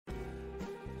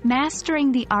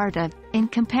Mastering the art of, in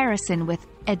comparison with,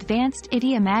 advanced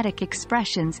idiomatic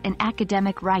expressions in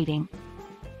academic writing.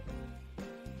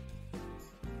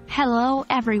 Hello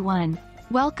everyone.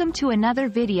 Welcome to another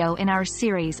video in our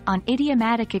series on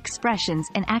idiomatic expressions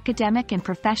in academic and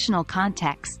professional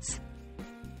contexts.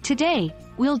 Today,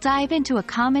 we'll dive into a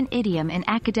common idiom in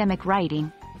academic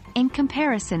writing, in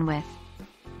comparison with.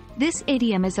 This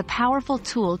idiom is a powerful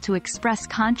tool to express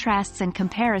contrasts and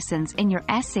comparisons in your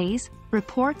essays,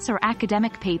 reports, or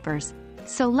academic papers,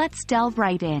 so let's delve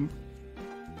right in.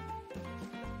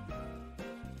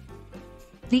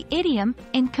 The idiom,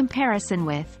 in comparison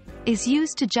with, is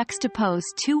used to juxtapose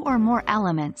two or more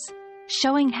elements,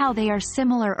 showing how they are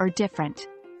similar or different.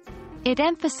 It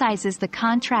emphasizes the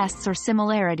contrasts or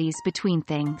similarities between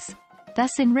things,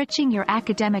 thus enriching your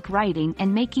academic writing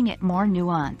and making it more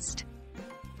nuanced.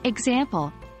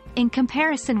 Example: in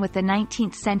comparison with the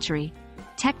 19th century,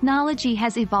 technology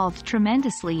has evolved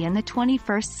tremendously in the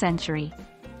 21st century.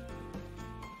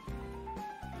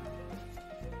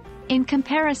 In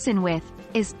comparison with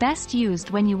is best used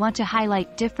when you want to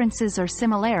highlight differences or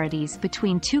similarities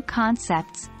between two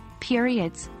concepts,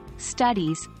 periods,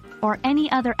 studies, or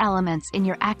any other elements in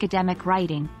your academic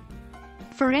writing.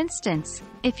 For instance,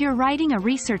 if you're writing a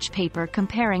research paper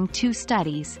comparing two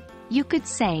studies, you could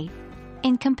say,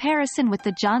 in comparison with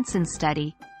the Johnson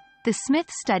study, the Smith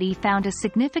study found a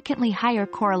significantly higher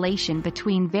correlation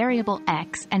between variable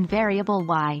X and variable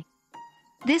Y.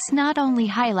 This not only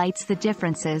highlights the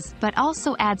differences but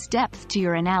also adds depth to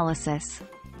your analysis.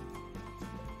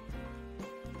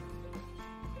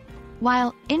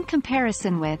 While in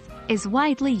comparison with is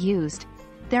widely used,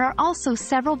 there are also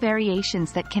several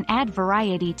variations that can add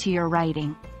variety to your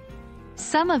writing.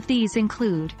 Some of these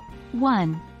include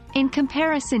 1. In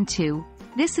comparison to.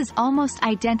 This is almost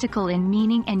identical in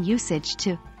meaning and usage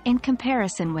to in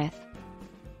comparison with.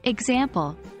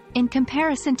 Example: in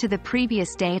comparison to the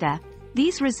previous data,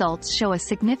 these results show a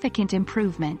significant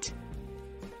improvement.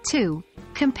 2.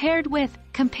 Compared with,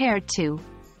 compared to.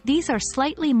 These are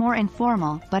slightly more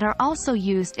informal but are also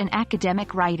used in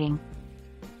academic writing.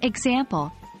 Example: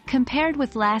 compared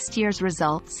with last year's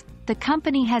results, the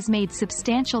company has made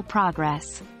substantial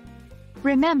progress.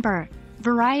 Remember,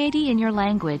 variety in your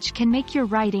language can make your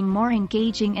writing more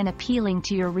engaging and appealing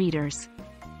to your readers.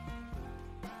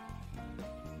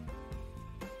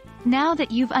 Now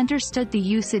that you've understood the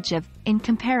usage of in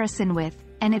comparison with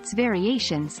and its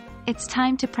variations, it's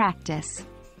time to practice.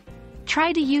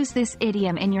 Try to use this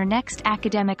idiom in your next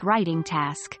academic writing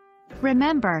task.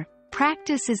 Remember,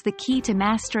 practice is the key to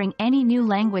mastering any new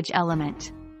language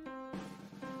element.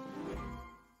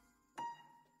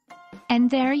 And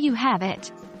there you have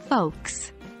it,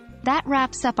 folks. That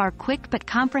wraps up our quick but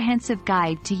comprehensive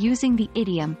guide to using the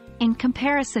idiom in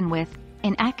comparison with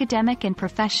in academic and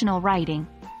professional writing.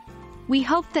 We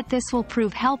hope that this will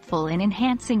prove helpful in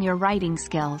enhancing your writing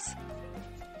skills.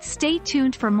 Stay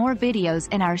tuned for more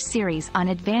videos in our series on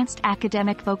advanced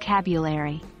academic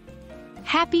vocabulary.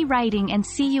 Happy writing and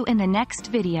see you in the next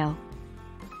video.